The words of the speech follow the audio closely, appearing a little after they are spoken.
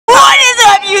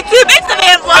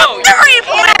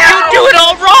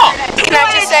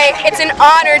It's an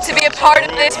honor to be a part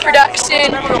of this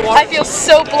production. I feel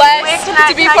so blessed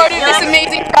to be part of this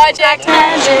amazing project.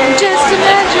 Just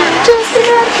imagine, just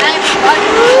imagine.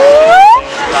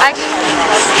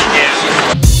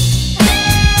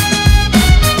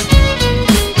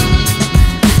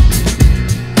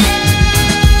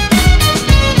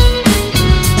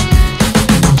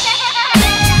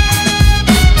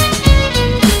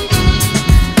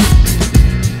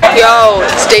 Yo,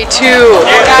 it's day 2.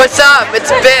 What's up? It's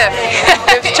Biff.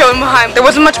 Biff's chilling behind. There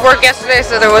wasn't much work yesterday,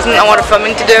 so there wasn't a lot of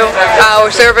filming to do.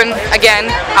 We're serving again.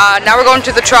 Now we're going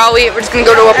to the trolley. We're just gonna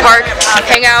go to a park,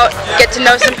 hang out, get to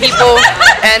know some people,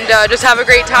 and just have a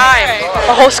great time.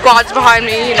 The whole squad's behind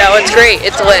me. You know, it's great.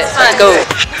 It's lit. Let's go.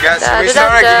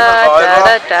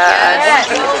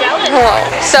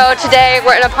 So today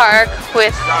we're in a park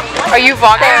with. Are you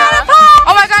vlogging?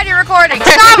 Oh my God, you're recording.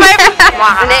 Stop, baby.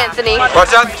 And Anthony.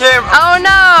 Watch out the camera. Oh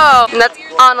no! And that's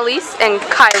Annalise and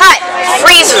Kylie. Cut!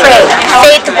 Freeze frame.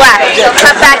 Fade to black.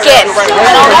 Cut back in.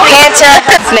 Pan to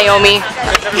Naomi.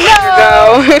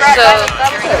 No! So,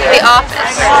 The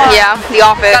Office. Yeah, The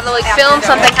Office. Gotta like film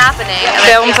something happening. And,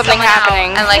 Film something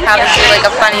happening. And like have it be like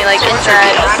a funny like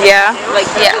interview. Yeah? Like,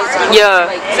 yeah. Yeah.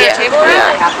 Yeah.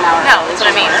 No, that's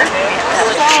what I mean.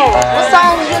 what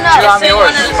song do you know?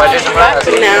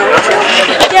 Now,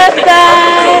 get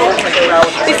back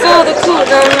before the cool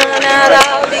done run out.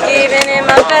 I'll be giving it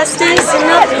my bestest, and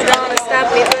nothing's gonna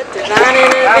stop me but divine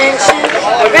intervention.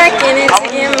 I reckon it's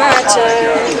again my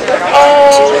turn.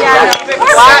 Oh,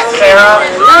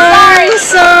 learn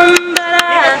some,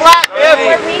 but I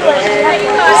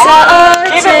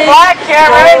keep it black,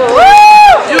 Cameron.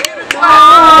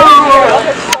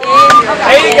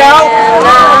 There you go.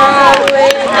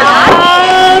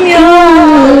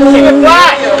 Keep it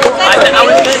black.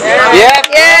 Yeah.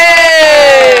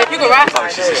 Yay! You can rap. I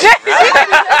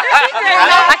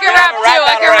can rap too.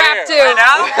 I can rap too.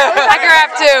 I can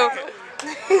rap too.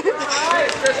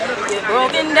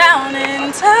 Broken down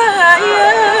and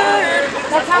tired,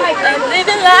 and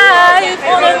living life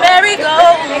on a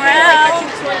merry-go-round.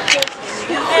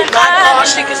 And I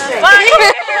find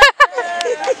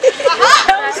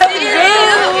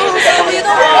we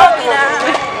gon' walk it out.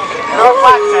 Go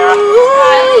flat, Sarah.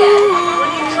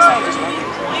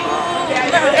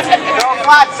 Go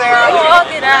flat, Sarah.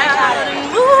 Walk it out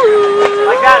and move.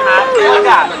 Like that, Matt. Like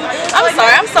that. I'm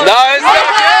sorry, I'm so No, it's not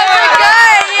good.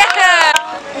 Good, yeah.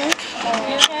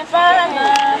 You can't find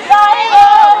my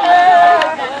fire,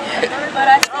 but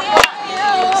I see you,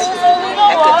 so we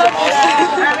gon' walk it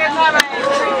out.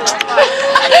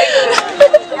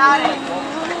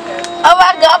 Oh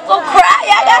my God, I'm gonna cry.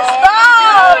 I got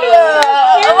stoned.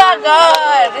 Oh my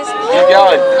God. Keep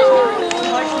going.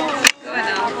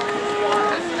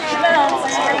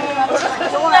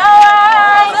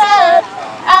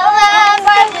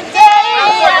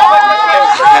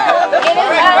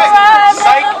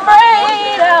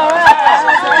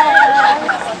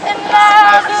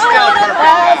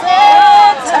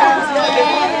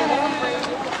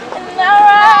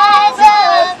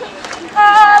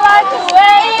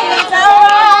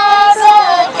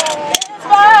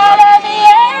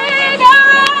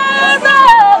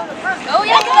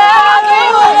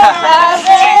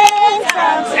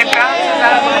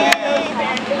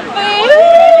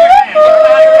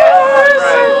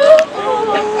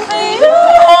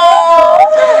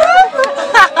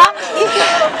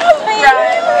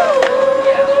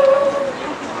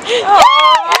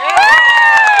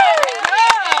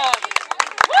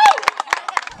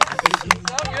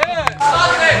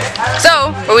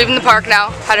 So, we're leaving the park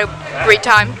now. Had a great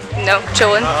time, you know,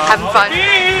 chilling, having fun.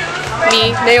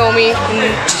 Me, Naomi,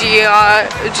 and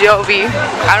Jovi.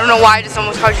 I don't know why I just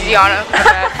almost called you Gianna.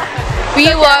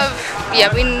 We love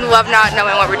not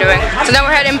knowing what we're doing. So now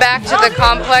we're heading back to the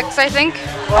complex, I think.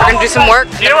 We're gonna do some work.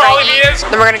 You know what all he is?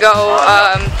 Then we're gonna go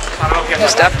do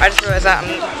stuff. I just realized that.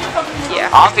 Yeah.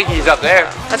 I don't think he's up there.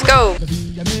 Let's go.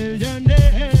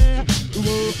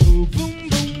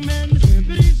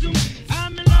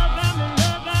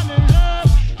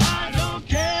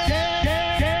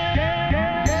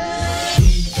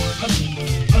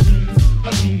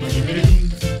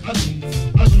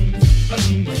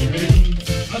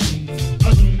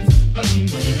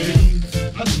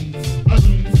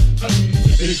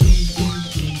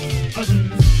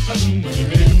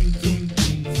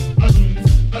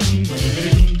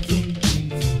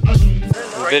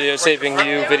 Videotaping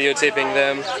you, videotaping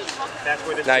them.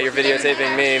 Now you're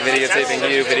videotaping me, videotaping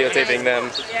you, videotaping them.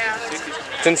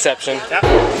 It's Inception.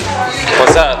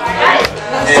 What's up?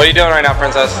 What are you doing right now,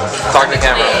 Princess? Talk to the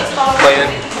camera.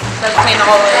 Cleaning? Let's clean the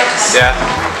hallways. Yeah?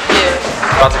 Yeah.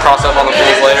 About to cross up on the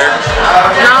pools later.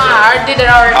 Nah, I did it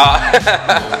already.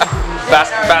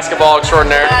 Basketball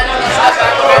extraordinaire.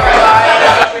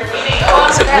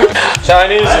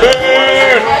 Chinese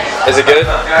food! Is it good?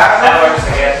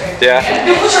 Yeah?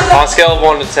 On a scale of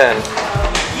 1 to 10.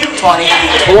 20.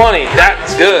 20!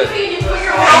 That's good.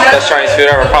 Best Chinese food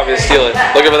ever. Probably steal it.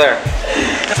 Look over there.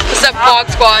 What's up, Vlog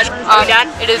Squad?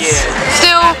 It is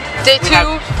still day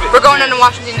 2. We're going down to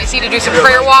Washington D.C. to do some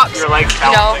prayer walks. You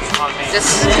know,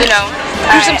 just, you know,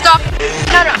 do some stuff.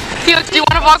 No. Felix, do you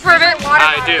want to vlog for a bit?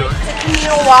 I do. It's a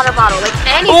communal water bottle. Like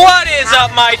any. What is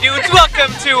up, my dudes?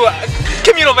 Welcome to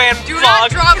Communal Van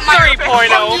Vlog 3.0.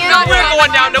 We're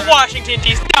going down to Washington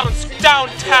D.C.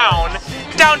 Downtown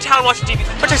Washington D.C.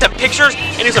 We'll take some pictures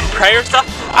and do some prayer stuff.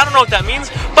 I don't know what that means,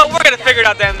 but we're gonna figure it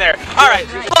out then and there. Alright,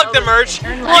 plug the merch.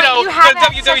 You know, go to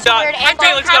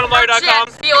www.felixgonamari.com.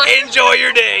 Enjoy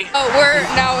your day. We're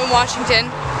now in Washington,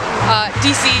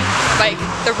 D.C., like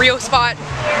the real spot.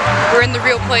 We're in the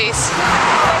real place.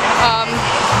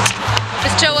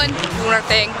 Just chilling, doing our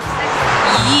thing.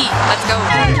 Yee, let's go.